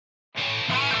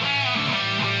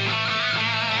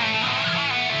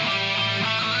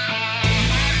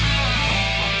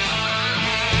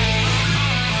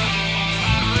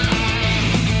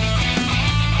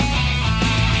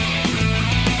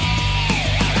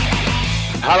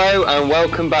Hello and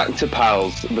welcome back to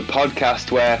Pals, the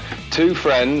podcast where two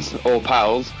friends or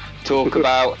pals talk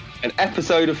about an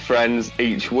episode of Friends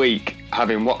each week,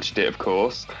 having watched it, of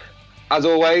course. As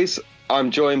always,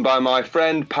 I'm joined by my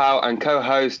friend, pal and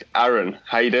co-host, Aaron.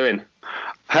 How you doing?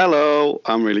 Hello,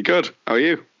 I'm really good. How are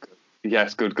you?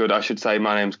 Yes, good. I should say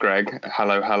my name's Greg.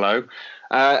 Hello. How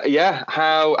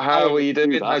are you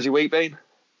doing? How's your week been?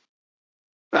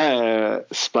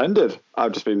 Splendid.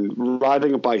 I've just been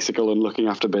riding a bicycle and looking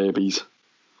after babies.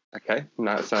 Okay,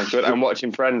 that sounds good. And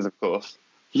watching Friends, of course.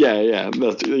 Yeah.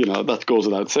 That goes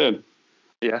without saying.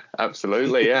 Yeah,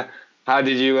 absolutely. Yeah. How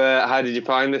did you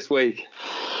find this week?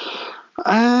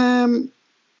 I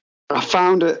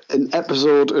found it an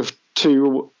episode of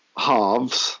two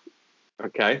halves.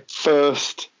 Okay.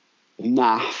 First,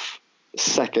 naff.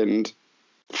 Second,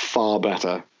 far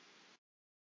better.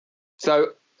 So,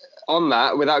 on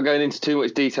that, without going into too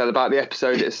much detail about the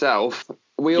episode itself,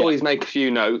 we always make a few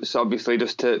notes, obviously,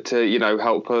 just to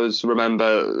help us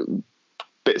remember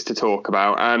bits to talk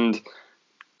about. And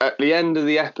at the end of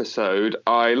the episode,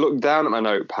 I looked down at my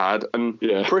notepad and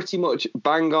pretty much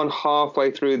bang on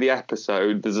halfway through the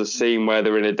episode, there's a scene where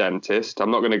they're in a dentist.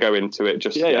 I'm not going to go into it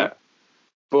just yet.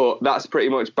 But that's pretty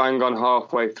much bang on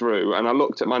halfway through. And I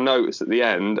looked at my notes at the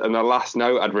end, and the last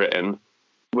note I'd written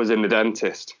was in the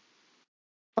dentist.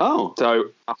 Oh. So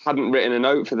I hadn't written a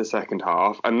note for the second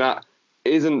half, and that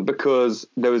isn't because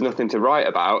there was nothing to write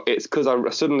about. It's because I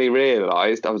suddenly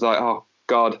realised, I was like, oh,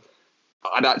 God,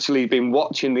 I'd actually been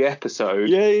watching the episode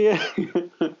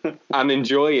and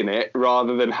enjoying it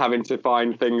rather than having to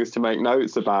find things to make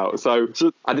notes about. So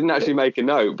I didn't actually make a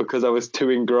note because I was too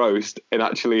engrossed in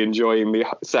actually enjoying the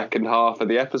second half of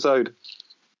the episode.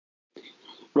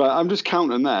 Right, I'm just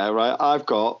counting there, right? I've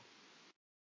got,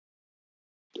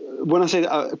 when I say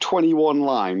 21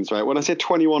 lines, right? When I say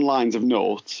 21 lines of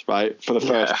notes, right, for the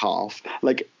first half,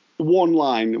 like one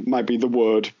line might be the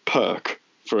word perk,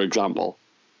 for example.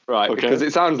 Right, okay. Because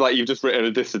it sounds like you've just written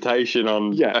a dissertation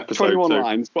on episode 21 2.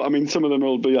 lines, but I mean, some of them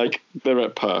will be like, they're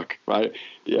at perk, right?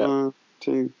 Yeah. 1,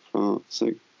 2, 4,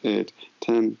 6, 8,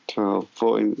 10, 12,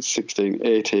 14, 16,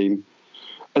 18.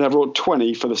 And I've wrote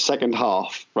 20 for the second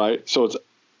half, right? So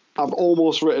I've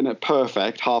almost written it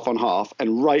perfect, half on half,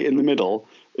 and right in the middle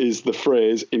is the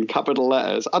phrase in capital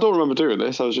letters. I don't remember doing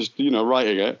this. I was just,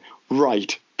 writing it.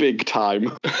 Right, big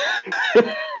time.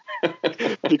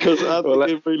 Because I think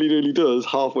it really, really does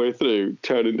halfway through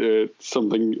turn into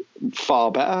something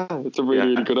far better. It's a really,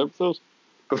 really good episode.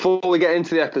 Before we get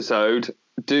into the episode,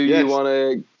 do you want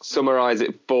to summarise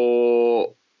it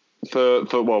for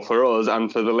us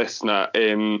and for the listener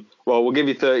in, we'll give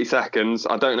you 30 seconds.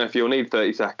 I don't know if you'll need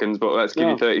 30 seconds, but let's give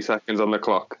you 30 seconds on the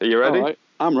clock. Are you ready? All right.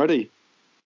 I'm ready.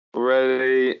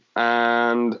 Ready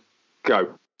and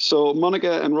go. So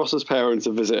Monica and Ross's parents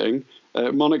are visiting.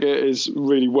 Monica is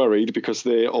really worried because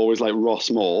they always like Ross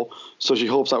more. So she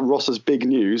hopes that Ross's big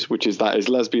news, which is that his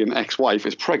lesbian ex-wife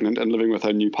is pregnant and living with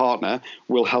her new partner,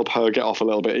 will help her get off a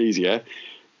little bit easier.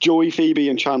 Joey, Phoebe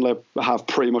and Chandler have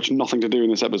pretty much nothing to do in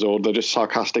this episode. They're just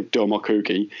sarcastic, dumb or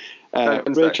kooky.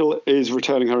 Rachel is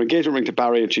returning her engagement ring to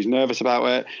Barry and she's nervous about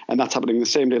it. And that's happening the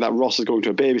same day that Ross is going to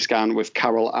a baby scan with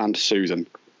Carol and Susan.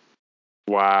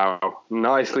 Wow.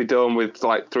 Nicely done with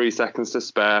like 3 seconds to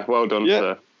spare. Well done,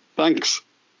 sir. Thanks.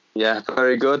 Yeah,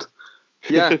 very good.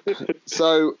 Yeah.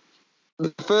 So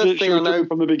the first thing I know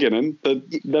from the beginning,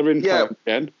 they're in Perk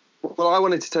again. Well, I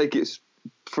wanted to take it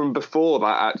from before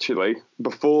that, actually,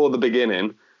 before the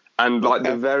beginning, and like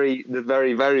the very,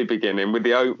 very beginning with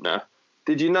the opener.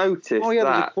 Did you notice? Oh yeah,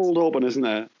 there's a cold open, isn't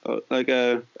there? Like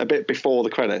a bit before the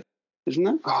credit, isn't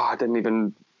there? Oh, I didn't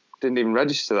even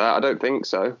register that. I don't think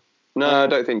so. No, I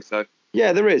don't think so.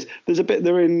 Yeah, there is. There's a bit.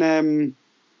 They're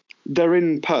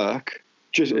in Perk.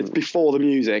 Just it's before the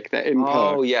music. They're in Perk.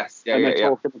 Oh yes, and they're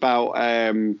talking about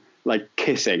like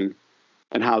kissing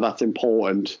and how that's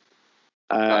important.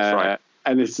 That's right.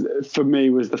 And this, for me,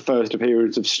 was the first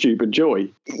appearance of Stupid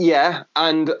Joey. Yeah,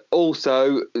 and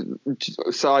also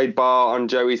sidebar on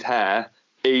Joey's hair.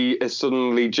 He has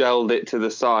suddenly gelled it to the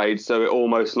side, so it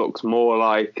almost looks more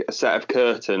like a set of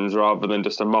curtains rather than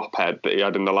just a mop head that he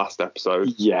had in the last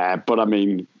episode. Yeah, but I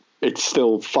mean, it's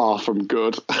still far from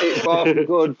good. It's far from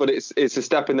good, but it's a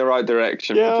step in the right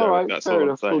direction. Yeah, for Joey. all right, That's fair all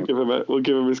enough. I'm saying. We'll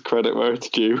give him his credit where it's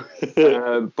due.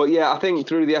 But yeah, I think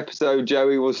through the episode,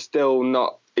 Joey was still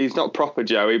not. He's not proper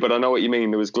Joey, but I know what you mean.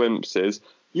 There was glimpses.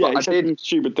 Yeah, he said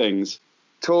stupid things.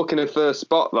 Talking of first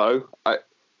spot though,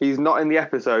 he's not in the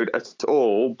episode at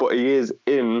all, but he is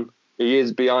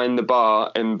behind the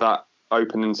bar in that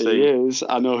opening scene. He is.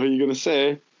 I know who you're going to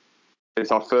say.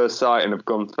 It's our first sighting of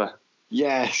Gunther.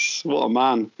 Yes, what a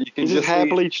man. You can Is just his hair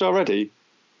see... bleached already?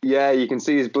 Yeah, you can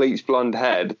see his bleached blonde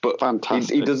head, but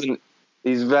Fantastic. he doesn't.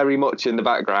 He's very much in the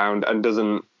background and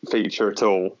doesn't feature at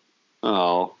all.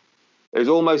 Oh, It was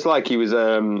almost like he was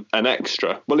an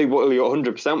extra. Well, he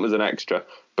 100% was an extra,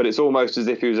 but it's almost as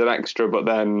if he was an extra, but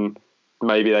then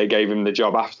maybe they gave him the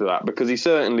job after that, because he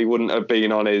certainly wouldn't have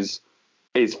been on his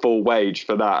full wage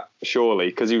for that, surely,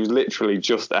 because he was literally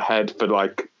just ahead for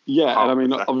like. yeah, and I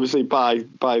mean, obviously by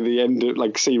the end of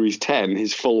like series 10,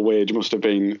 his full wage must have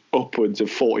been upwards of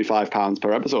 £45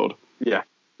 per episode. Yeah,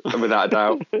 without a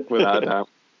doubt, without a doubt.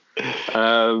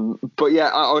 But yeah,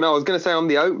 I was going to say on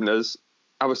the openers,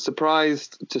 I was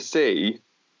surprised to see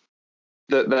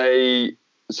that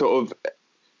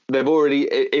they've already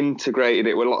integrated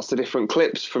it with lots of different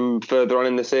clips from further on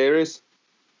in the series.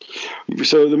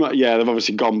 So they've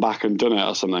obviously gone back and done it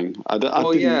or something.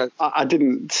 I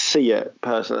didn't see it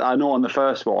personally. I know on the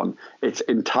first one, it's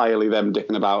entirely them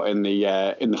dicking about in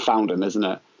the fountain, isn't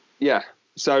it? Yeah.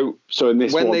 So in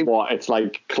this one, it's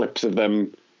like clips of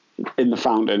them in the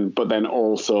fountain, but then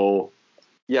also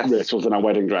Rachel's in a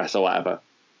wedding dress or whatever.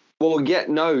 Well,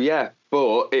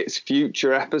 but its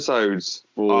future episodes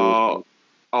are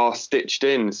stitched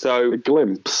in. So a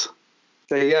glimpse.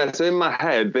 So in my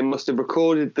head, they must have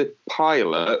recorded the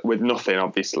pilot with nothing,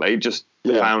 obviously, just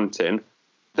the fountain.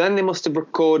 Then they must have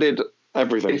recorded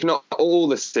everything, if not all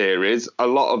the series, a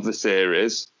lot of the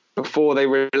series, before they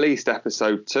released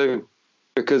episode 2,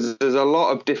 because there's a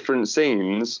lot of different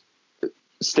scenes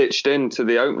stitched into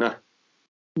the opener.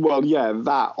 Well, yeah,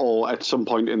 that, or at some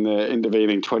point in the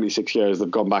intervening 26 years, they've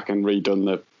gone back and redone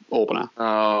the opener.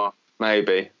 Oh,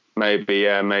 maybe,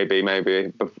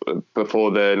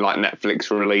 before the like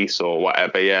Netflix release or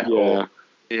whatever.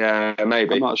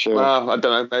 Maybe. I'm not sure. Well, I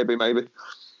don't know. Maybe.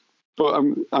 But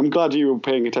I'm glad you were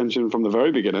paying attention from the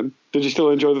very beginning. Did you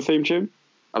still enjoy the theme tune?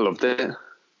 I loved it.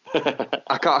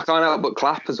 I can't help but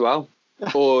clap as well,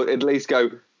 or at least go.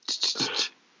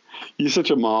 You're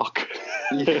such a mark.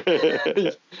 You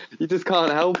just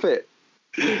can't help it.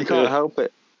 You can't help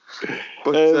it.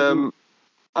 But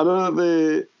I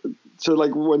know so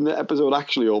like when the episode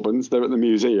actually opens, they're at the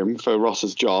museum for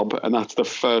Ross's job, and that's the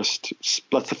first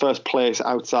place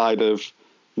outside of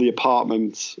the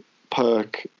apartment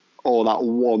perk, or that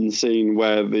one scene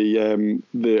where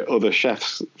the other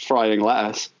chef's frying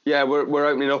lettuce. Yeah, we're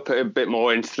opening up a bit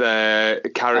more into their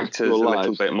characters a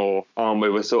little bit more, aren't we?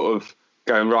 We're sort of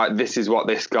going, right, this is what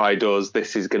this guy does,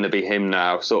 this is going to be him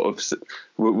now.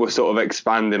 We're sort of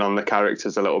expanding on the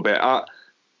characters a little bit. All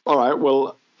right,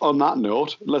 well, on that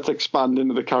note, let's expand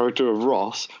into the character of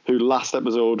Ross, who last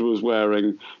episode was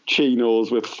wearing chinos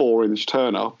with 4-inch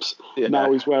turn-ups. Yeah.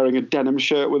 Now he's wearing a denim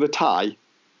shirt with a tie.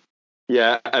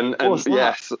 Yeah, and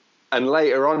yes, and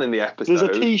later on in the episode,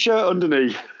 there's a t-shirt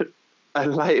underneath.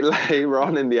 And later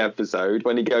on in the episode,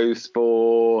 when he goes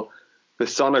for the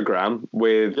sonogram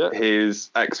with his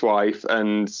ex-wife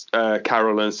and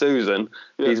Carol and Susan,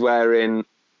 he's wearing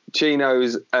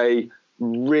chinos, a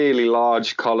really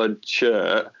large collared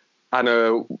shirt, and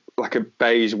a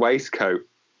beige waistcoat.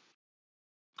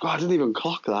 God, I didn't even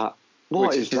clock that.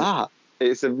 What is that?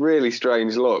 It's a really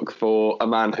strange look for a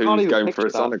man who's going for a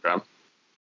sonogram.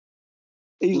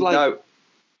 He's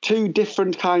two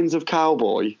different kinds of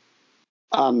cowboy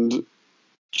and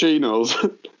chinos.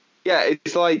 Yeah,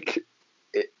 it's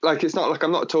it's not like,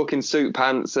 I'm not talking suit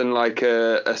pants and like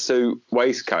a suit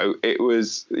waistcoat. It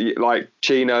was like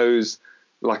chinos,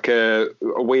 like a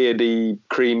weirdy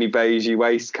creamy beigey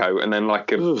waistcoat, and then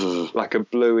like a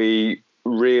bluey,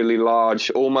 really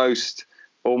large, almost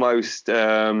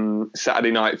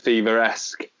Saturday Night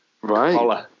Fever-esque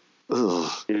collar.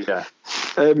 Yeah.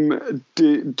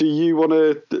 Do you want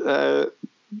to?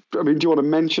 Do you want to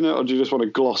mention it, or do you just want to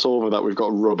gloss over that we've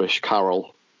got Rubbish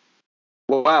Carol?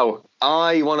 Well,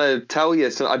 I want to tell you.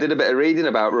 So I did a bit of reading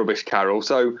about Rubbish Carol.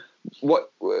 So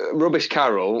what Rubbish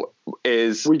Carol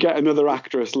is? We get another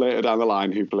actress later down the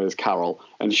line who plays Carol,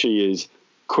 and she is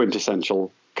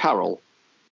quintessential Carol.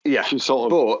 Yeah, she's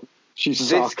she's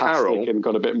sarcastic Carol, and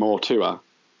got a bit more to her.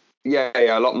 Yeah,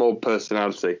 a lot more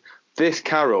personality. This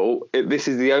Carol, this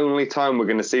is the only time we're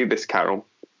going to see this Carol.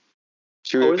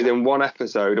 She was in one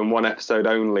episode and one episode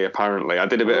only, apparently. I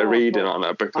did a bit of reading on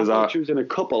her because I thought she was in a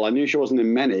couple. I knew she wasn't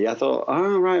in many. I thought,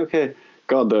 oh, right, okay.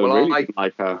 God, they really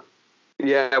like her.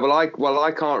 Yeah,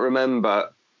 I can't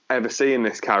remember ever seeing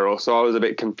this Carol, so I was a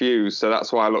bit confused. So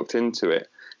that's why I looked into it.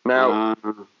 Now,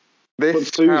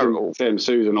 this Carol... Same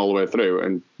Susan all the way through,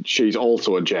 and she's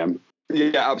also a gem.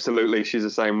 Yeah, absolutely. She's the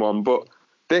same one. But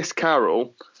this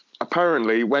Carol...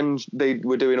 Apparently, when they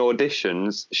were doing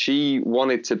auditions, she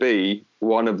wanted to be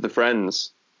one of the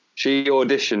friends. She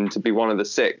auditioned to be one of the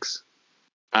 6.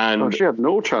 And she had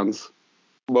no chance.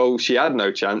 Well, she had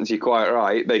no chance. You're quite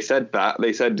right. They said that.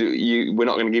 They said we're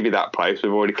not going to give you that place.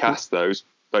 We've already cast those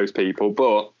people.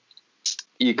 But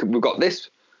we've got this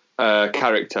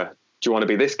character. Do you want to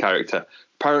be this character?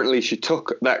 Apparently, she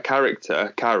took that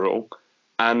character, Carol,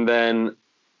 and then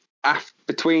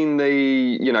between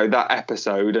that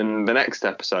episode and the next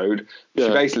episode, she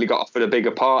basically got offered a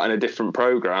bigger part in a different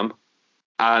program,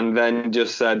 and then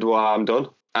just said, "Well, I'm done."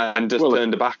 And just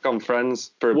turned her back on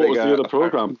Friends for a bigger... What was the other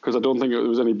programme? Because I don't think it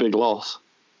was any big loss.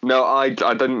 No, I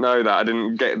didn't know that. I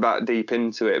didn't get that deep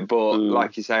into it. But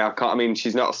like you say,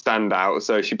 she's not a standout,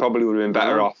 so she probably would have been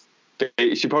better off.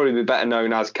 She'd probably be better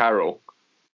known as Carol.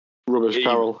 Rubbish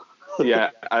Carol. Yeah,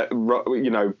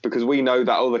 because we know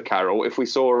that other Carol. If we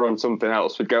saw her on something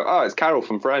else, we'd go, "Oh, it's Carol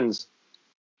from Friends."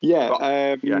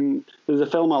 Yeah, there's a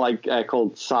film I like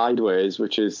called Sideways,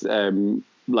 which is...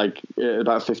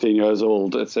 about 15 years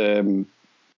old.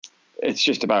 It's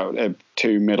just about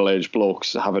two middle-aged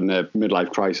blokes having a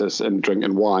midlife crisis and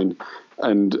drinking wine,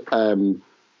 and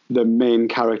the main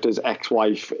character's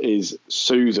ex-wife is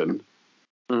Susan.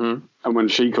 Mm-hmm. And when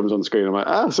she comes on screen, I'm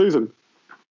like, Susan.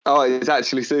 Oh, it's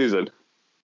actually Susan.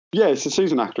 Yeah, it's a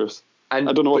Susan actress. And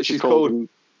I don't know what she's called.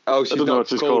 I don't know what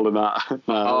she's called in that. No.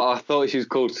 Oh, I thought she was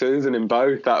called Susan in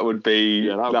both. That would be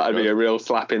that'd be a real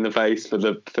slap in the face for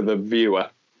the viewer.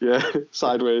 Yeah,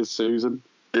 Sideways Susan.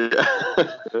 Yeah.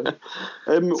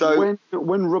 So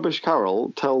when Rubbish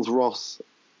Carol tells Ross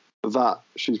that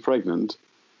she's pregnant,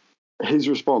 his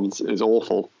response is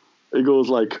awful. He goes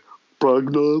like,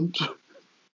 "Pregnant,"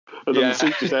 and then the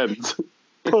scene just ends.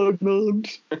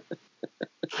 Pregnant.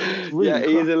 Really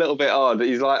he is a little bit odd.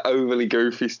 He's like overly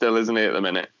goofy still, isn't he, at the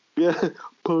minute? Yeah,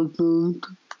 pregnant.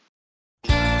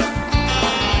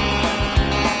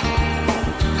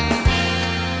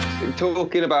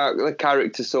 Talking about the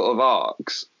character sort of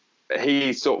arcs,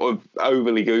 he's sort of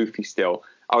overly goofy still.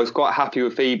 I was quite happy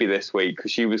with Phoebe this week because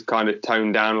she was kind of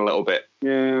toned down a little bit.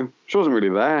 Yeah, she wasn't really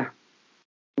there.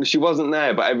 She wasn't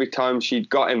there, but every time she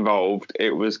got involved,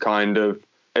 it was a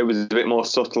bit more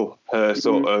subtle. Her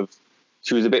sort of,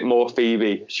 she was a bit more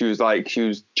Phoebe. She was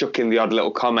chucking the odd little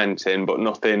comment in, but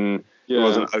nothing. It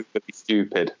wasn't overly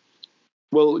stupid.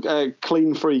 Well,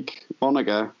 Clean Freak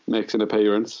Monica makes an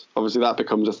appearance. Obviously, that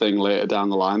becomes a thing later down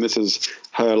the line. This is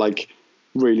her,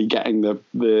 really getting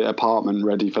the apartment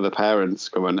ready for the parents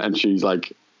coming. And she's,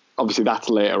 obviously that's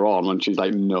later on when she's,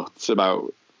 nuts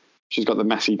about... She's got the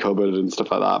messy cupboard and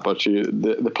stuff like that, but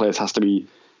the place has to be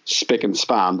spick and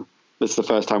span. This is the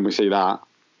first time we see that.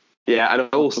 Yeah,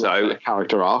 and also... a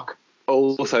character arc.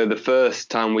 Also, the first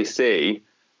time we see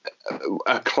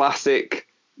a classic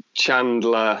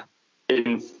Chandler...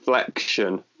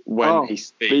 inflection when he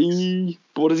speaks.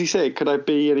 What does he say? Could I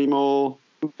be any more?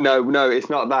 No, it's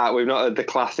not that. We've not heard the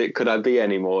classic "Could I be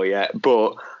any more" yet,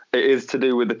 but it is to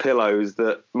do with the pillows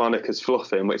that Monica's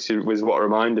fluffing, which was what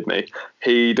reminded me.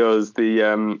 He does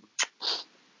the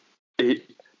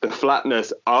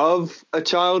flatness of a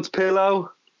child's pillow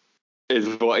is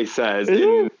what he says. But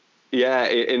he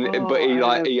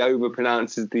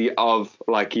overpronounces the "of"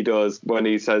 like he does when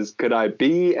he says "Could I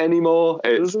be any more?"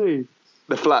 It's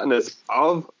the flatness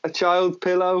of a child's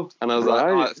pillow, and I was like,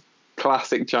 "Oh, it's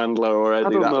classic Chandler already." I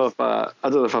don't know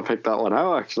if I picked that one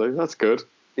out. Actually, that's good.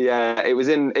 Yeah, it was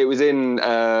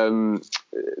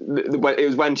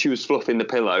when she was fluffing the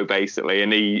pillow basically,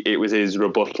 and it was his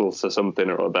rebuttal to something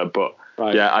or other. But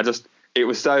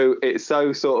it's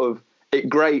so sort of, it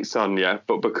grates on you,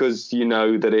 but because you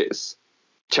know that it's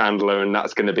Chandler and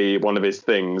that's going to be one of his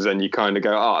things, and you kind of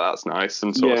go, "Oh, that's nice,"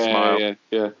 and sort of smile.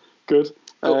 Yeah, good.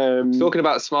 Talking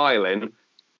about smiling,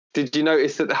 did you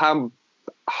notice that how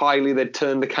highly they'd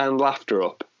turned the canned laughter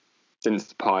up since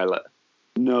the pilot?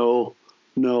 No,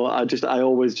 I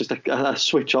always I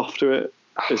switch off to it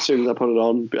as soon as I put it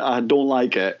on. I don't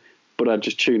like it, but I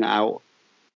just tune it out.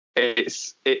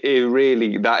 It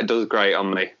really, that does grate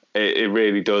on me. It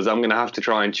really does. I'm going to have to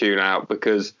try and tune out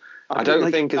because I don't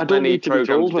think as many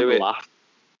programs do it.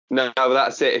 No, but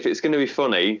that's it. If it's going to be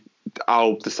funny,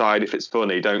 I'll decide if it's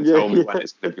funny. Don't tell me when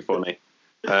it's going to be funny.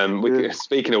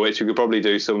 Speaking of which, we could probably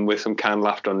do some canned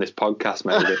laughter on this podcast,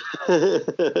 maybe.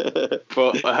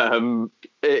 But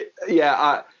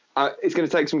it's going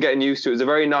to take some getting used to. It's a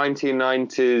very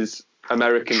 1990s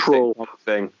American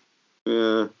thing.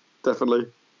 Yeah, definitely.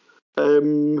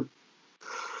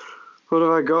 What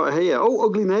have I got here? Oh,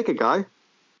 Ugly Naked Guy.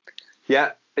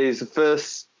 Yeah, he's the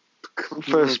first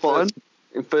spotting.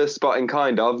 First spotting,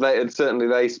 kind of. They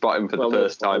spot him for the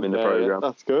first time in the program. Yeah,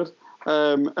 that's good.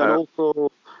 And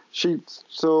also,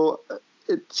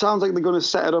 it sounds like they're going to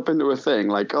set it up into a thing.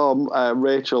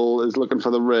 Rachel is looking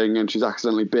for the ring and she's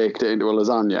accidentally baked it into a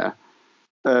lasagna.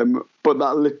 But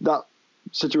that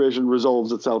situation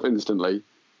resolves itself instantly.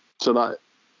 So that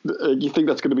you think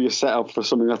that's going to be a setup for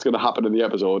something that's going to happen in the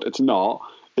episode. It's not.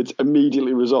 It's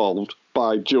immediately resolved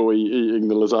by Joey eating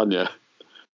the lasagna.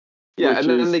 Yeah, and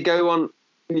then they go on.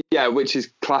 Yeah, which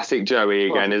is classic Joey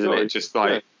again, isn't Joey. it? Just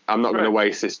like, I'm not going to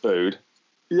waste this food.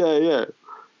 Yeah.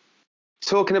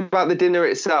 Talking about the dinner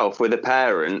itself with the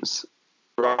parents,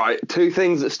 right? Two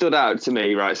things that stood out to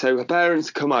me, right? So her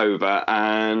parents come over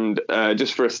and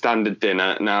just for a standard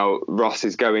dinner. Now Ross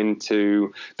is going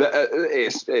to.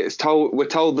 We're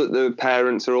told that the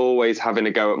parents are always having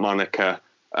a go at Monica.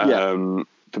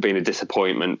 For being a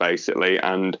disappointment, basically,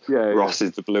 and Ross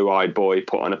is the blue-eyed boy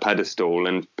put on a pedestal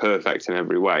and perfect in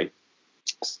every way.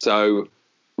 So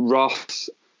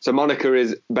Monica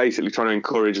is basically trying to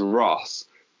encourage Ross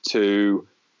to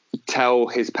tell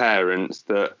his parents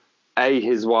that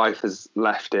his wife has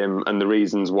left him and the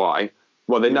reasons why.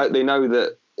 Well, they know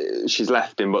that she's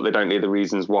left him, but they don't know the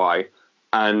reasons why.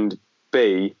 And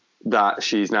B, that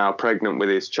she's now pregnant with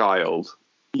his child.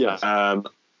 Yes.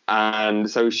 And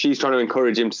so she's trying to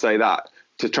encourage him to say that,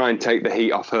 to try and take the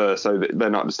heat off her so that they're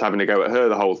not just having to go at her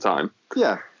the whole time.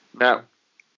 Yeah. Now,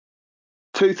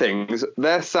 two things.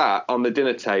 They're sat on the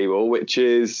dinner table, which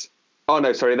is... Oh,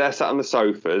 no, sorry. They're sat on the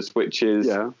sofas, which is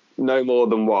no more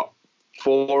than, 4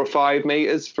 or 5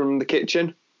 metres from the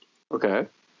kitchen. Okay.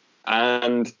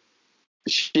 And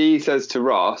she says to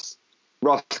Ross,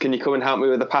 can you come and help me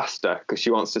with the pasta? Because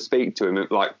she wants to speak to him,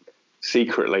 like,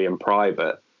 secretly in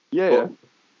private. Yeah. But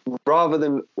rather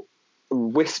than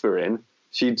whispering,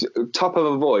 she, top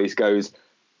of her voice, goes,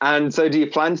 and so do you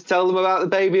plan to tell them about the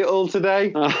baby at all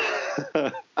today?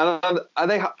 And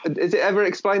is it ever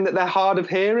explained that they're hard of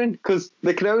hearing? Because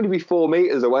they can only be 4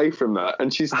 meters away from that,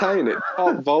 and she's saying it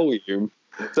top volume.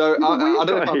 So I don't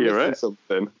know if I'm missing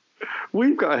something.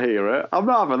 We've got to hear it. I'm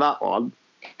not having that one.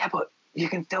 Yeah, but you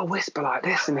can still whisper like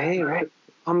this and hear it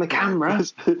on the camera.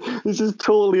 This is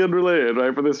totally unrelated,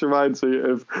 right? But this reminds me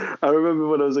of, I remember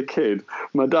when I was a kid,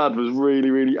 my dad was really,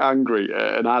 really angry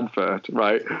at an advert,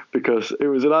 right? Because it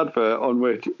was an advert on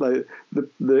which, like,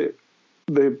 the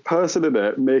person in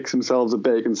it makes themselves a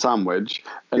bacon sandwich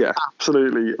and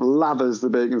absolutely lathers the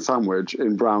bacon sandwich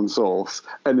in brown sauce.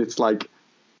 And it's like,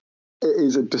 it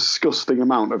is a disgusting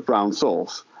amount of brown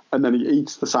sauce. And then he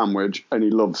eats the sandwich and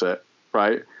he loves it,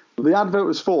 right? The advert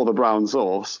was for the brown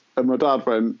sauce. And my dad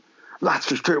went, that's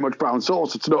just too much brown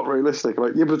sauce. It's not realistic. I'm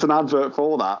like, yeah, but it's an advert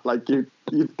for that. Like, you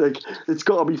like, it's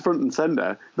got to be front and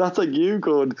center. That's like you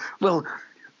going, well,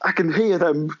 I can hear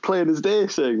them playing as day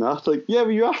saying that. Like, yeah, but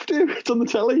you have to. It's on the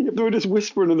telly. If they were just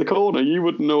whispering in the corner, you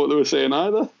wouldn't know what they were saying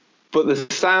either. But the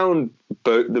sound,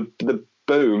 the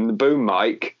boom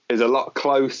mic is a lot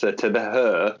closer to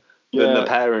her than the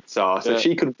parents are. So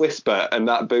she could whisper and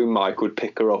that boom mic would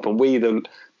pick her up, and we, the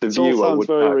viewer, sounds would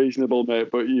very know. Reasonable, mate,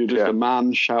 but you're just a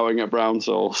man shouting at brown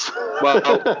sauce. Well,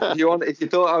 if you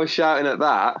thought I was shouting at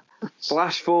that,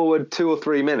 flash forward 2 or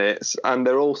 3 minutes and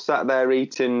they're all sat there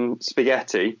eating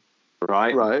spaghetti,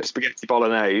 right? Spaghetti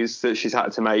bolognese that she's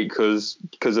had to make because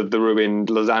of the ruined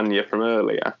lasagna from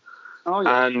earlier. Oh,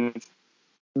 yeah. And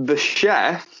the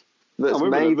chef that's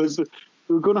made...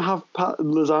 We're going to have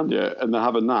lasagna and they're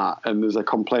having that, and there's a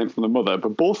complaint from the mother,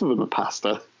 but both of them are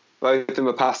pasta. Both of them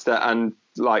are pasta and,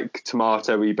 like,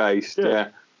 tomato-y based,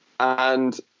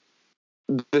 And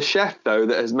the chef, though,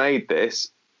 that has made this,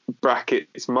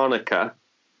 brackets Monica,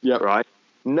 right,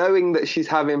 knowing that she's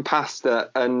having pasta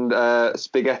and having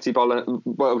spaghetti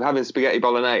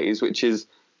bolognese, which is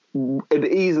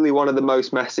easily one of the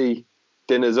most messy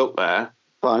dinners up there.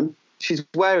 Fine. She's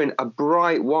wearing a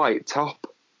bright white top.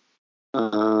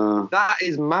 That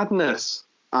is madness.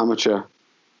 Amateur.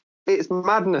 It's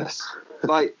madness.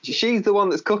 Like, she's the one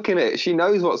that's cooking it. She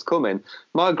knows what's coming.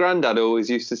 My granddad always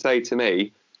used to say to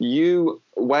me, you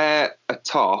wear a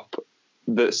top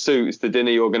that suits the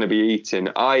dinner you're going to be eating,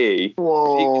 i.e...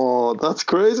 Whoa, that's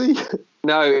crazy.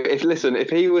 No, if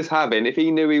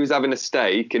he knew he was having a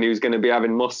steak and he was going to be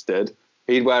having mustard,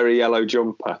 he'd wear a yellow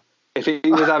jumper. If he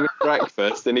was having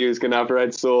breakfast and he was going to have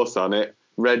red sauce on it,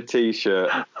 red T-shirt,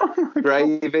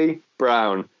 gravy,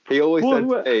 brown. He always said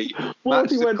to me, what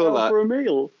if he went out for a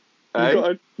meal?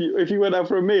 If you went out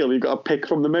for a meal, you've got to pick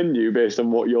from the menu based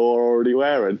on what you're already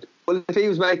wearing. Well, if he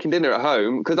was making dinner at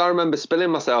home, because I remember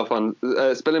spilling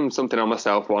something on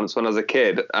myself once when I was a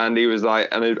kid, and he was like,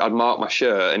 and I'd marked my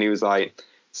shirt, and he was like,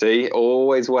 see,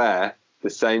 always wear the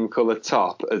same colour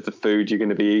top as the food you're going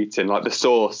to be eating, like the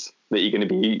sauce that you're going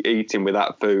to be eating with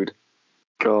that food.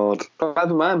 God.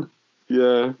 Clever man.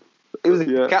 Yeah. He was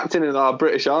a captain in our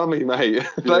British Army, mate.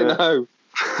 Don't know.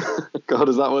 God,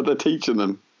 is that what they're teaching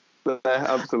them? Yeah,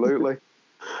 absolutely.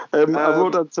 I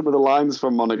wrote down some of the lines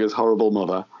from Monica's horrible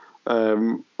mother.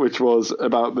 which was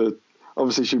about the.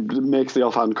 Obviously, she makes the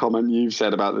offhand comment you've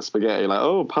said about the spaghetti, like,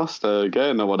 oh, pasta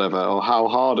again or whatever, or how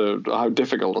hard or how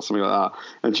difficult or something like that.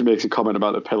 And she makes a comment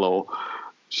about the pillow.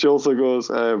 She also goes,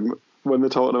 when they're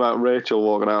talking about Rachel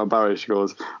walking out of Barry, she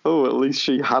goes, oh, at least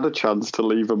she had a chance to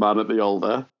leave a man at the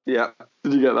altar. Yeah.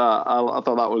 Did you get that? I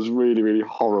thought that was really, really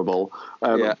horrible.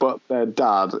 But their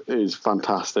dad is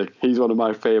fantastic. He's one of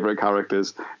my favourite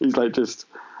characters. He's like just...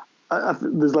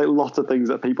 there's like lots of things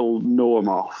that people know him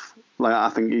off. Like I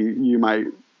think you might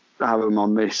have him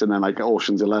on this and then like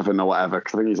Ocean's 11 or whatever,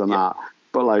 because I think he's on that.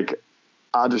 But like,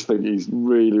 I just think he's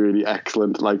really, really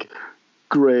excellent. Like,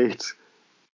 great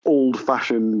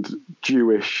old-fashioned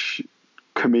Jewish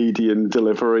comedian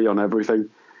delivery on everything.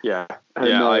 Yeah,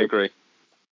 I agree.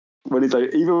 When he's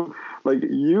like, even like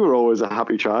you were always a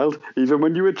happy child, even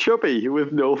when you were chubby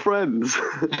with no friends.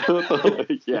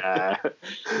 Like, yeah,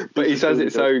 but he says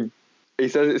it so. He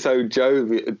says it so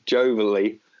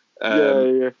jovially.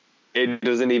 It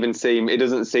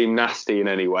doesn't seem nasty in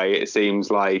any way. It seems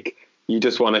like you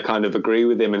just want to kind of agree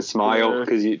with him and smile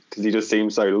because he just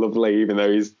seems so lovely, even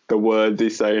though the words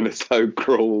he's saying are so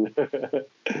cruel.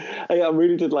 I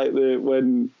really did like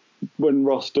when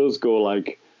Ross does go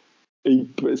like, he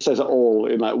says it all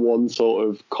in like one sort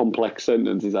of complex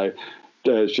sentence. He's like,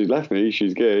 she's left me,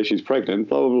 she's gay, she's pregnant,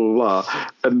 blah, blah, blah, blah.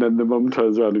 And then the mum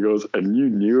turns around and goes, and you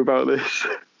knew about this?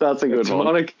 That's a good one.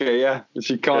 Monica, yeah.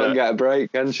 She can't get a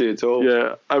break, can she, at all?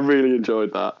 Yeah, I really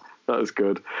enjoyed that. That was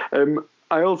good.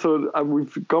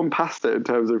 We've gone past it in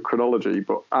terms of chronology,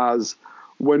 but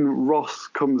when Ross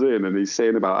comes in and he's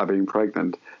saying about her being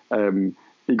pregnant,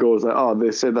 he goes like, oh, they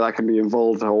say that I can be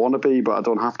involved if I want to be, but I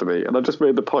don't have to be. And I just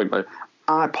made the point, like,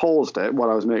 I paused it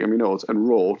while I was making my notes and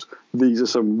wrote, these are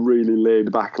some really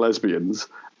laid-back lesbians,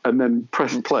 and then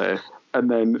pressed play,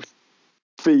 and then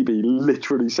Phoebe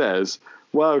literally says,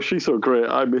 wow, she's so great,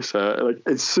 I miss her. Like,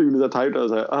 as soon as I typed it, I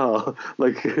was like, oh,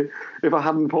 like, if I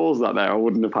hadn't paused that there, I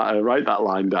wouldn't have had to write that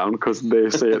line down, because they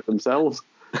say it themselves.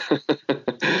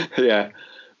 Yeah.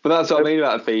 But that's what I mean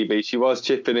about Phoebe. She was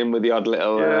chipping in with the odd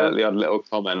little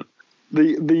comment.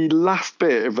 The last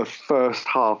bit of the first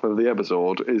half of the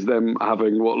episode is them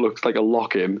having what looks like a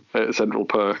lock-in at Central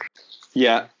Perk.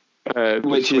 Yeah,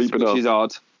 which is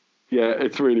odd. Yeah,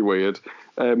 it's really weird.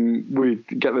 We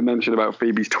get the mention about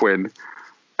Phoebe's twin,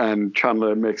 and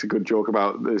Chandler makes a good joke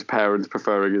about his parents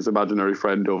preferring his imaginary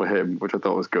friend over him, which I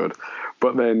thought was good.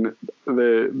 But then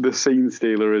the scene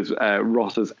stealer is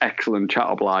Ross's excellent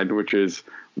chat-up line, which is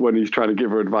when he's trying to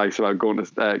give her advice about going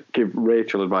to give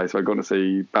Rachel advice about going to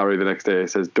see Barry the next day. He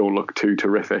says, "Don't look too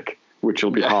terrific, which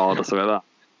will be hard," or something like that.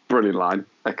 Brilliant line,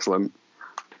 excellent.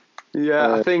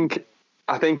 Yeah, I think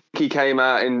he came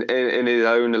out in his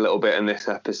own a little bit in this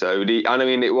episode.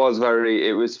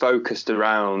 It was focused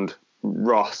around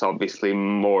Ross, obviously,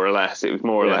 more or less. It was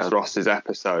more or less Ross's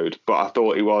episode, but I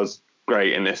thought he was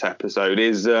great in this episode.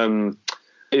 Is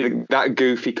that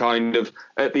goofy kind of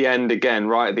at the end again,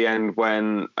 right at the end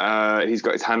when he's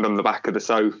got his hand on the back of the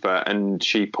sofa and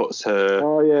she puts her.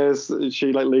 Oh yes,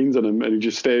 she like leans on him and he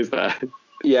just stays there.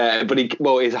 Yeah, but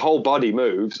his whole body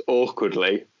moves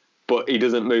awkwardly, but he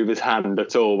doesn't move his hand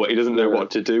at all. But he doesn't know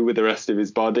what to do with the rest of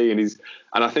his body, and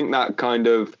I think that kind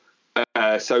of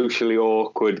socially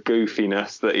awkward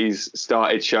goofiness that he's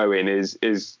started showing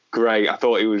is great. I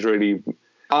thought he was really.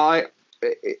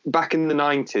 Back in the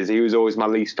 90s, he was always my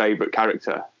least favourite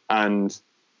character, and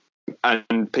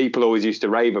people always used to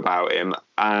rave about him,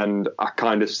 and I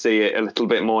kind of see it a little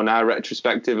bit more now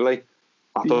retrospectively.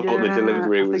 I thought the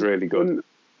delivery was really good.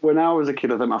 When I was a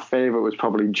kid, I think my favourite was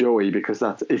probably Joey, because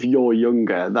that's, if you're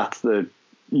younger,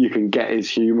 you can get his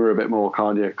humour a bit more,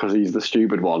 can't you? Because he's the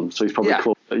stupid one, so he's probably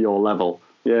close at your level.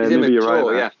 Yeah, he's maybe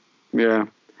immature, you're right.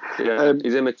 Yeah.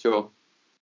 He's immature.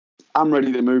 I'm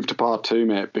ready to move to part 2,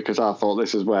 mate, because I thought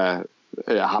this is where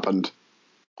it happened.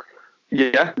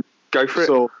 Yeah, go for it.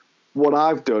 So what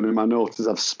I've done in my notes is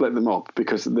I've split them up,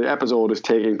 because the episode is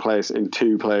taking place in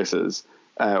 2 places.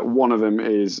 One of them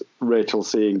is Rachel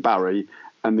seeing Barry,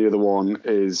 and the other one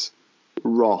is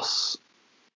Ross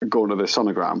going to the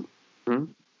sonogram.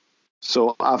 Mm-hmm.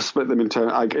 So I've split them into,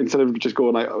 instead of just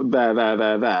going like there,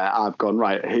 I've gone,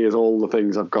 right, here's all the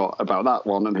things I've got about that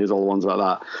one, and here's all the ones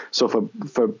about that. So for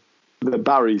the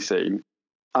Barry scene,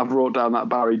 I've wrote down that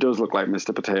Barry does look like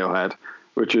Mr. Potato Head,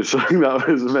 which is something that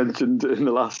was mentioned in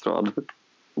the last one.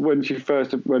 When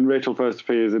Rachel first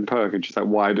appears in Perk, and she's like,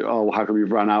 how come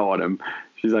we've ran out on him?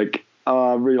 She's like,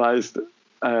 I realised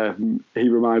he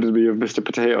reminded me of Mr.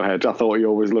 Potato Head. I thought he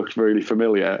always looked really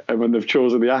familiar. And when they've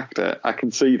chosen the actor, I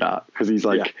can see that, because he's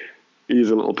like,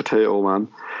 he's a little potato man.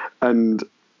 And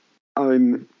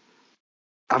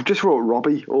I've just wrote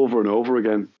Robbie over and over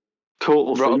again.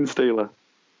 Total scene stealer.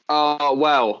 Oh,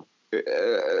 well,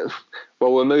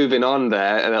 we're moving on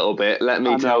there a little bit. Let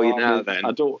me tell you now then.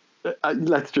 I don't,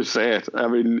 let's just say it. I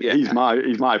mean, he's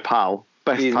my pal.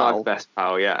 He's my best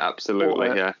pal, yeah, absolutely,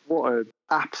 What an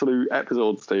absolute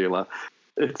episode stealer.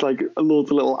 It's like loads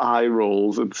of little eye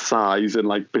rolls and sighs and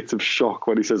like bits of shock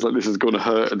when he says like this is going to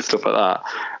hurt and stuff like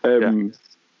that.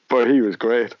 But he was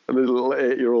great. And there's a little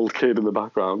 8-year-old kid in the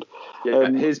background. Yeah,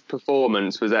 his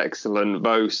performance was excellent,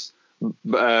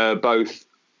 both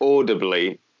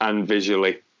audibly and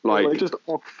visually. Like just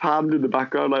offhand in the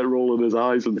background, like rolling his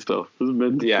eyes and stuff. It was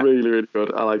really, really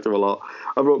good. I liked him a lot.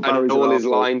 I wrote Barry's all his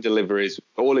line deliveries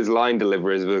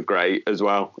were great as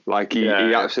well. Like he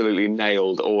absolutely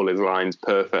nailed all his lines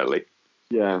perfectly.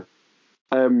 Yeah.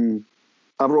 I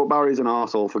wrote Barry's an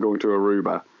arsehole for going to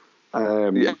Aruba.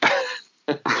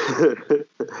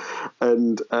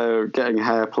 And getting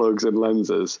hair plugs and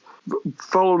lenses.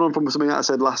 Following on from something that I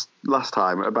said last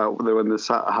time about when they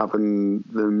sat having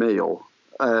the meal.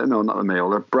 No, not the meal,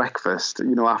 the breakfast,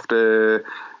 after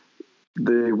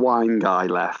the wine guy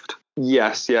left.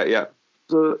 Yes, yeah.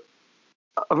 So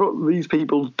I thought these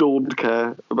people don't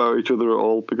care about each other at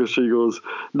all because she goes,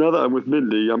 now that I'm with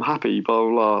Mindy, I'm happy, blah,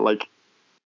 blah, blah. Like,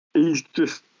 he's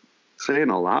just saying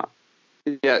all that.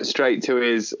 Yeah, straight to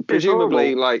his,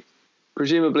 presumably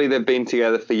they've been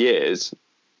together for years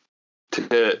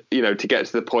to get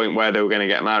to the point where they were going to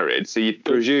get married. So you'd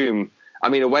presume, I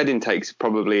mean, a wedding takes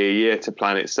probably a year to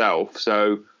plan itself.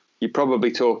 So you're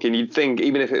probably talking, you'd think,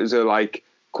 even if it was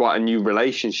quite a new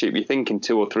relationship, you're thinking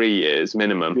 2 or 3 years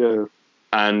minimum. Yeah.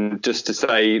 And just to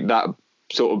say that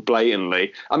sort of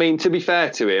blatantly, I mean, to be fair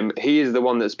to him, he is the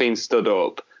one that's been stood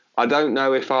up. I don't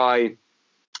know if I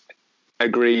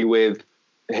agree with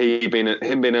him being an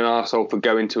arsehole for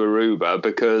going to Aruba,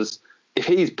 because if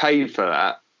he's paid for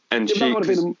that and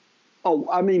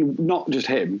I mean, not just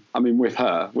him. I mean, with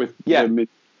her, with the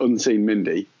unseen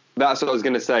Mindy. That's what I was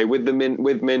going to say. With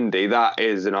Mindy, that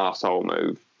is an arsehole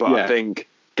move. But I think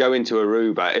going to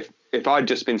Aruba, if I'd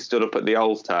just been stood up at the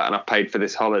altar and I paid for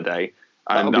this holiday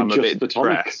and I'm a bit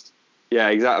depressed, yeah,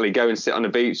 exactly. Go and sit on a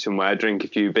beach somewhere, drink a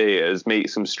few beers, meet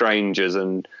some strangers,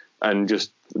 and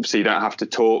just so you don't have to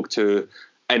talk to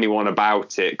anyone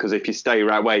about it, because if you stay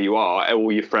right where you are,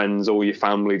 all your friends, all your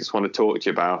family just want to talk to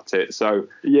you about it. So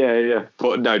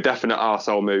but no, definite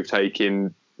arsehole move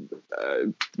taking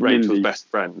Rachel's Mindy. best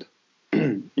friend.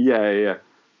 yeah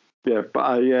but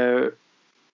I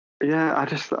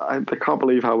can't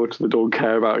believe how much they don't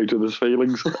care about each other's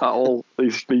feelings at all,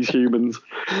 these humans.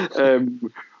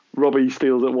 Robbie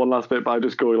steals it one last bit by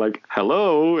just going like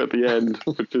hello at the end,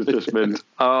 which is just mint.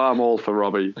 I'm all for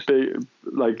Robbie.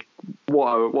 Like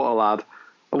what a lad.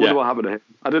 I wonder what happened to him.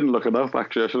 I didn't look enough,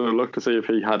 actually. I should have looked to see if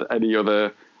he had any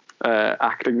other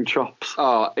acting chops.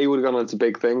 Oh, he would have gone on to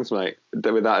big things, mate,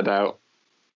 without a doubt.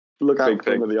 Look out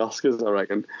for him at the Oscars, I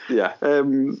reckon. Yeah.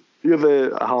 The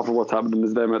other half of what's happening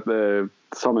is them at the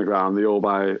sonogram,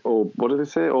 what did they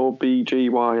say?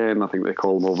 OBGYN, I think they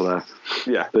call them over there.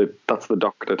 Yeah. That's the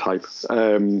doctor type.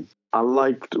 I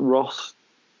liked Ross.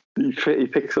 He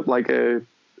picks up like a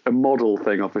model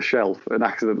thing off a shelf and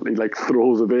accidentally like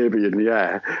throws a baby in the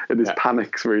air, and his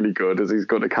panic's really good as he's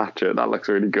going to catch it. That looks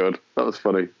really good. That was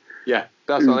funny. Yeah,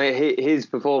 that's what I mean. His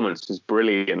performance was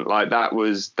brilliant. Like that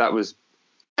was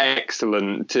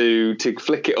excellent to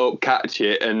flick it up, catch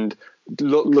it, and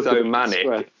look so manic.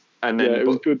 Sweat. And then it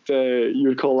was good. You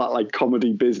would call that like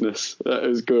comedy business. It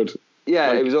was good.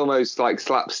 Yeah, it was almost like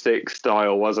slapstick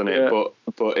style, wasn't it? Yeah.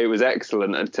 But it was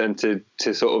excellent, and to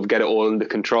sort of get it all under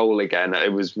control again,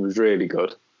 it was really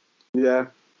good. Yeah.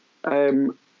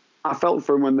 I felt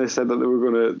for him when they said that they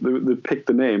were going to pick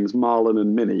the names Marlon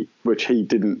and Minnie, which he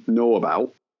didn't know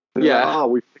about.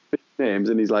 We picked these names,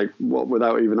 and he's like, what,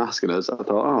 without even asking us. I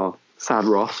thought, sad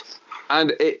Ross.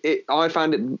 And I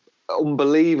found it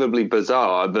unbelievably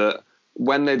bizarre that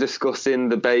when they're discussing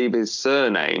the baby's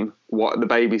surname, what the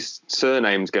baby's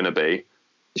surname's going to be,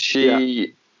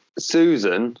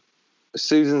 Susan's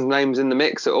name's in the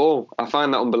mix at all. I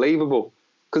find that unbelievable,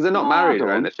 because they're not married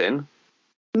or anything.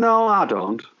 No, I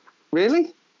don't.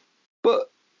 Really?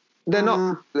 But they're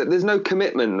not. There's no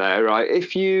commitment there, right?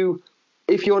 If you're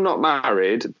not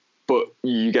married but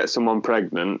you get someone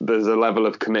pregnant, there's a level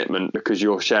of commitment because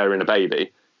you're sharing a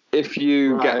baby. If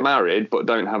you get married but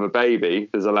don't have a baby,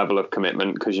 there's a level of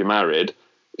commitment because you're married.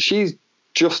 She's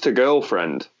just a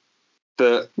girlfriend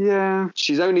that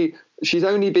she's only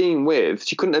been with.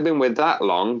 She couldn't have been with that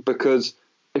long, because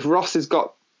if Ross has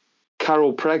got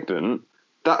Carol pregnant,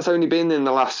 that's only been in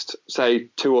the last, say,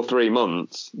 2 or 3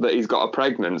 months that he's got her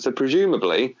pregnant. So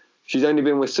presumably she's only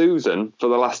been with Susan for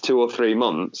the last 2 or 3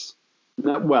 months.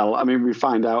 Well, I mean, we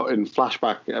find out in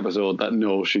flashback episode that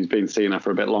no, she's been seeing her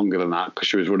for a bit longer than that because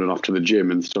she was running off to the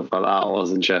gym and stuff like that,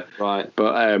 wasn't she? Right.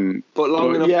 But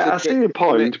long enough. Yeah, I see your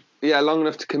point. Long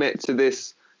enough to commit to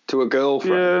this to a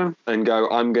girlfriend and go,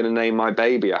 I'm going to name my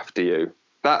baby after you.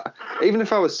 That even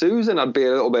if I was Susan, I'd be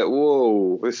a little bit,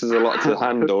 whoa, this is a lot to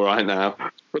handle right now.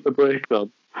 Put the brakes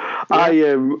on.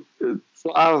 Yeah.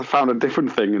 I found a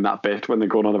different thing in that bit when they're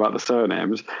going on about the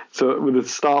surnames. So we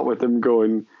start with them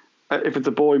going, if it's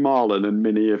a boy, Marlon, and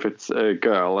Minnie if it's a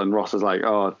girl, and Ross is like,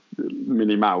 oh,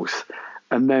 Minnie Mouse.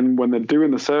 And then when they're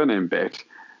doing the surname bit,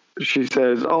 she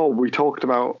says, oh, we talked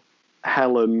about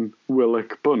Helen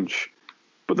Willock Bunch.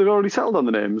 But they'd already settled on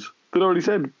the names. They'd already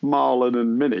said Marlon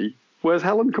and Minnie. Where's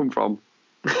Helen come from?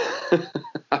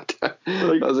 It's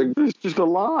just a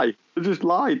lie. They just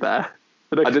lied there.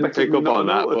 I didn't pick up on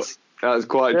that, but that's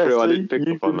quite true. I didn't pick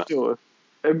up on that.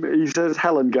 He says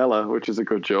Helen Geller, which is a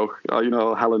good joke.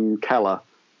 Helen Keller,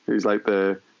 who's like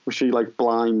was she like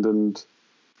blind and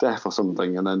deaf or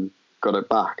something, and then got it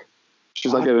back?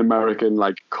 She's like an American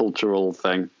like cultural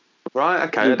thing. Right.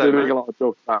 Okay. They make a lot of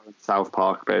jokes about it in South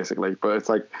Park, basically, but it's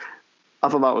like I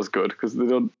thought that was good because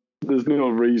there's no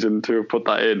reason to have put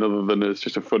that in other than it's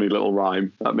just a funny little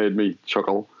rhyme that made me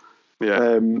chuckle.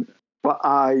 Yeah. But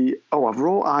I've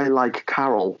wrote I like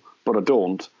Carol, but I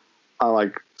don't. I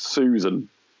like Susan,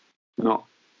 not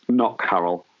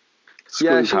Carol.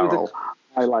 Carol.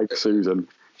 I like Susan.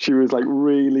 She was like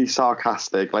really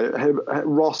sarcastic. Like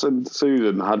Ross and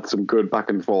Susan had some good back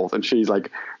and forth, and she's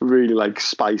like really like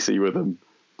spicy with him,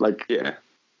 like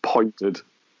pointed.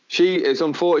 It's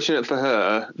unfortunate for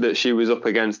her that she was up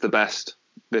against the best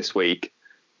this week.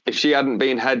 If she hadn't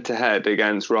been head to head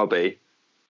against Robbie,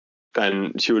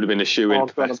 then she would have been a shoe-in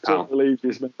for best pal. I can't believe you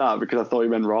just meant that because I thought you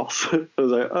meant Ross. I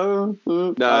was like, no.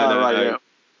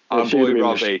 Our boy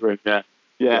Robbie.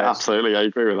 Yeah, absolutely. I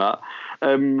agree with that.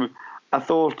 I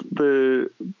thought the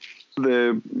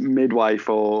midwife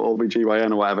or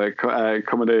OBGYN or whatever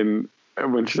coming in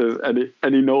when she says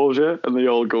any nausea, and they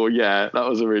all go, yeah, that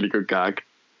was a really good gag.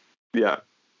 Yeah.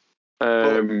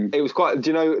 It was quite. Do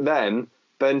you know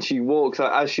then she walks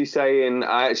out as she's saying,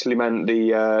 I actually meant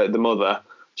the mother.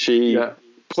 She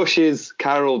pushes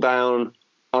Carol down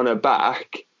on her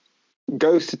back,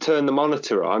 goes to turn the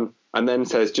monitor on, and then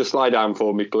says, just lie down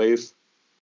for me, please.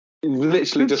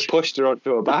 Literally just pushed her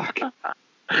onto her back.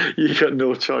 You got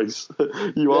no choice.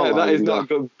 That is not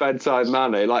good bedside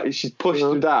manner. Like, she's pushed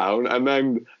her down, and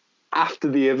then after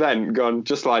the event gone,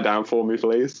 just lie down for me,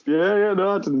 please. Yeah,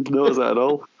 no, I didn't notice that at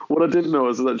all. What I did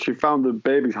notice is that she found the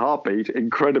baby's heartbeat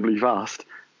incredibly fast.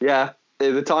 Yeah.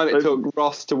 The time it took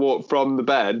Ross to walk from the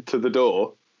bed to the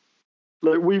door.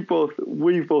 Like we've both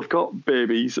got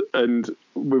babies and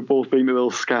we've both been to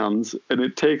those scans, and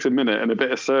it takes a minute and a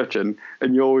bit of searching,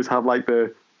 and you always have like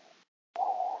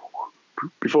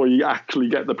before you actually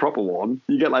get the proper one,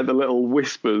 you get like the little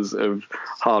whispers of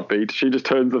heartbeat. She just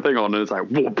turns the thing on and it's like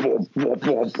whoop whoop whoop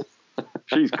whoop.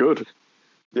 She's good.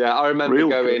 Yeah, I remember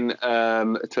going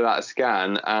to that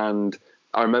scan, and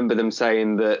I remember them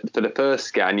saying that for the first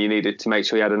scan, you needed to make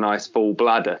sure you had a nice full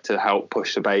bladder to help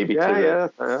push the baby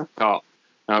to the top.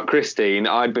 Now, Christine,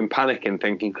 I'd been panicking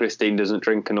thinking Christine doesn't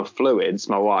drink enough fluids,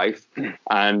 my wife,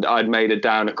 and I'd made her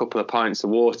down a couple of pints of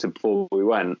water before we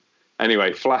went.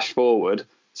 Anyway, flash forward,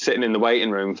 sitting in the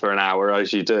waiting room for an hour,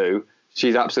 as you do,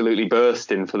 she's absolutely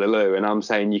bursting for the loo, and I'm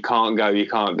saying, you can't go,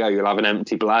 you'll have an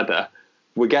empty bladder.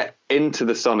 We get into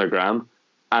the sonogram,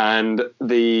 and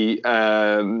the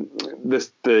I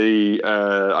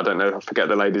don't know, I forget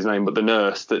the lady's name, but the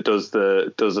nurse that does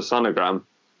the sonogram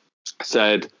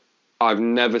said, I've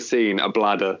never seen a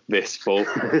bladder this full.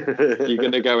 You're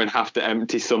going to go and have to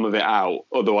empty some of it out,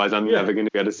 otherwise I'm never going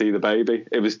to be able to see the baby.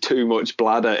 It was too much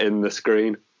bladder in the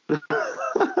screen. So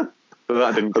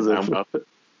that didn't go down well.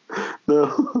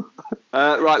 No.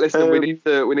 Right, listen,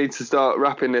 we need to start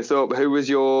wrapping this up. Who was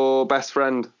your best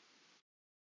friend?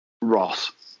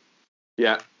 Ross.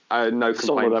 Yeah, no complaints.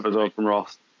 Solid episode from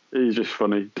Ross. He's just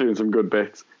funny, doing some good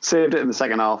bits. Saved it in the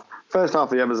second half. First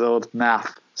half of the episode,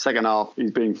 naff. Second half,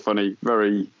 he's being funny,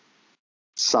 very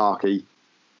sarky.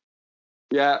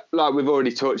 Yeah, like we've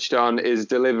already touched on, his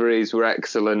deliveries were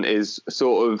excellent. His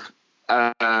sort of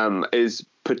his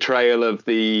portrayal of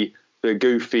the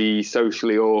goofy,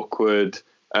 socially awkward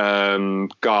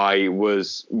guy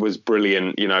was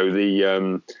brilliant. You know,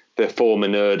 the former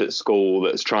nerd at school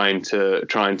that's trying to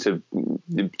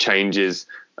change his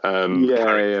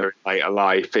character in later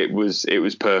life. It was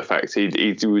perfect.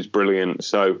 He was brilliant.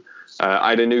 So I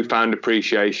had a newfound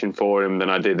appreciation for him than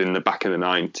I did in the back in the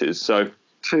 90s. So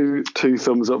two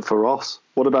thumbs up for Ross.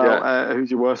 What about who's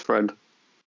your worst friend?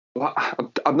 Well,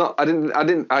 I'm not. I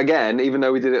didn't. Again, even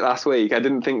though we did it last week, I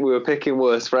didn't think we were picking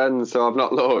worst friends, so I've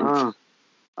not looked.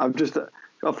 I've just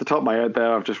off the top of my head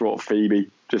there. I've just wrote Phoebe,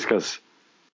 just because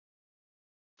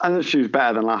I know she was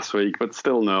better than last week, but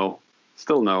still no.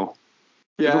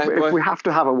 Yeah, If we have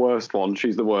to have a worst one,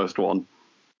 she's the worst one.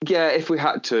 Yeah, if we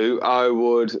had to, I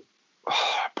would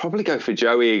probably go for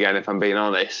Joey again. If I'm being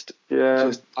honest.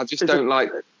 Yeah, I just don't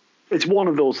like. It's one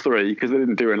of those three because they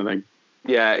didn't do anything.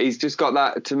 Yeah, he's just got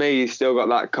that. To me, he's still got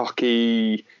that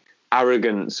cocky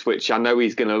arrogance, which I know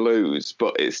he's going to lose,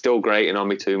 but it's still grating on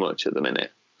me too much at the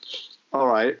minute. All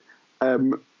right.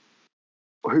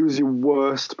 Who's your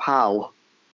worst pal?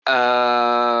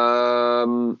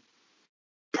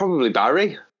 Probably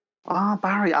Barry.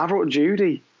 Barry. I wrote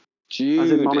Judy.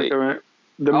 As in Monica,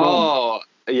 the mum. Oh,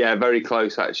 yeah, very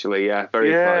close actually. Yeah, very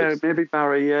close. Yeah, maybe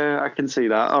Barry. Yeah, I can see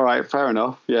that. All right, fair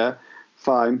enough. Yeah,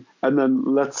 fine. And then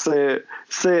let's say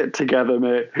it together,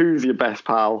 mate. Who's your best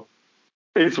pal?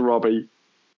 It's Robbie.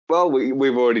 Well,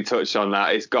 we've already touched on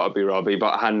that. It's got to be Robbie,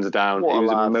 but hands down, he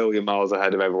was a million miles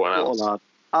ahead of everyone else.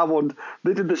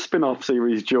 They did the spin-off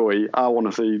series Joey. I want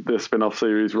to see the spin-off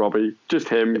series Robbie. Just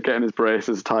him getting his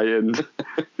braces tightened.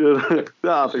 I think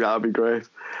that would be great.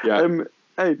 Yeah.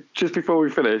 Hey, just before we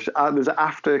finish, there's an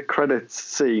after credits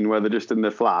scene where they're just in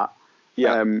the flat.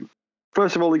 Yeah.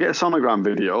 First of all, you get a sonogram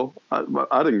video.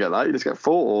 I didn't get that. You just get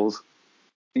photos.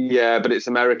 Yeah, but it's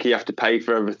America. You have to pay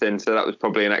for everything, so that was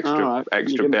probably an extra bit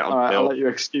on the bill. I'll let you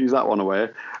excuse that one away.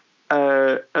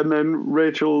 And then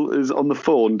Rachel is on the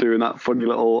phone doing that funny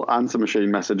little answer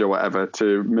machine message or whatever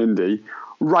to Mindy,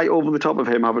 right over the top of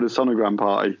him having a sonogram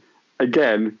party.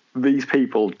 Again, these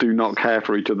people do not care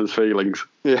for each other's feelings.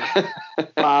 Yeah.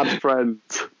 Bad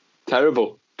friends.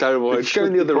 Terrible. Just go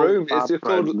in the other room. It's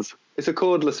a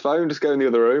cordless phone. Just go in the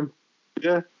other room.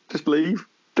 Yeah, just leave.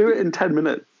 Do it in 10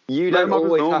 minutes. You don't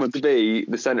always have to be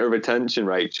the centre of attention,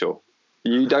 Rachel.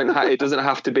 You don't. It doesn't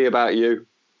have to be about you.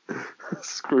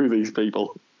 Screw these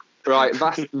people. Right,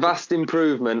 vast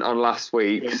improvement on last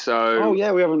week. So. Oh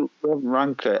yeah, we haven't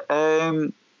ranked it.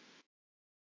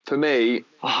 For me,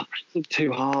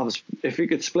 two halves. If we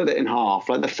could split it in half,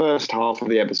 like the first half of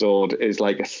the episode is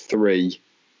like a 3,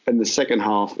 and the second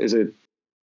half is it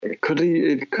could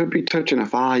be touching a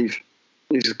 5.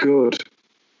 It's good.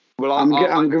 Well,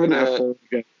 I'm giving it a 4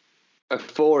 again. A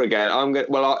 4 again.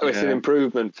 It's an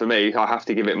improvement for me. I have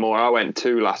to give it more. I went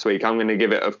 2 last week. I'm going to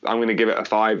give it a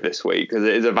 5 this week because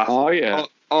it is a vast. Oh yeah.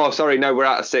 Oh, sorry. No, we're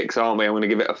at a 6, aren't we? I'm going to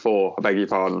give it a 4. I beg your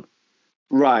pardon.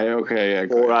 Right. Okay. Yeah.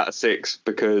 4 out of 6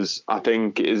 because I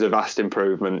think it is a vast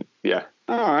improvement. Yeah.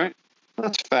 All right.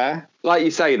 That's fair. Like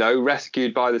you say though,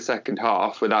 rescued by the second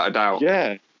half without a doubt.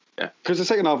 Yeah. Yeah. Because the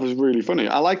second half was really funny.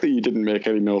 I like that you didn't make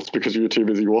any notes because you were too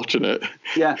busy watching it.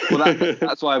 Yeah. Well,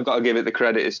 that's why I've got to give it the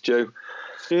credit it's due.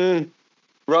 Yeah.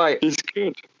 Right. It's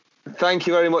good. Thank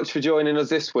you very much for joining us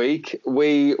this week.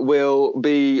 We will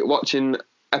be watching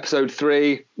episode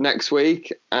 3 next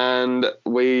week, and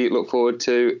we look forward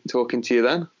to talking to you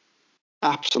then.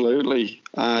 Absolutely.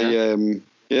 I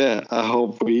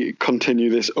hope we continue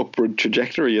this upward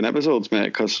trajectory in episodes, mate,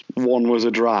 because one was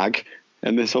a drag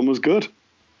and this one was good.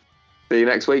 See you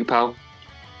next week, pal.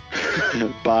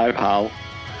 Bye, pal.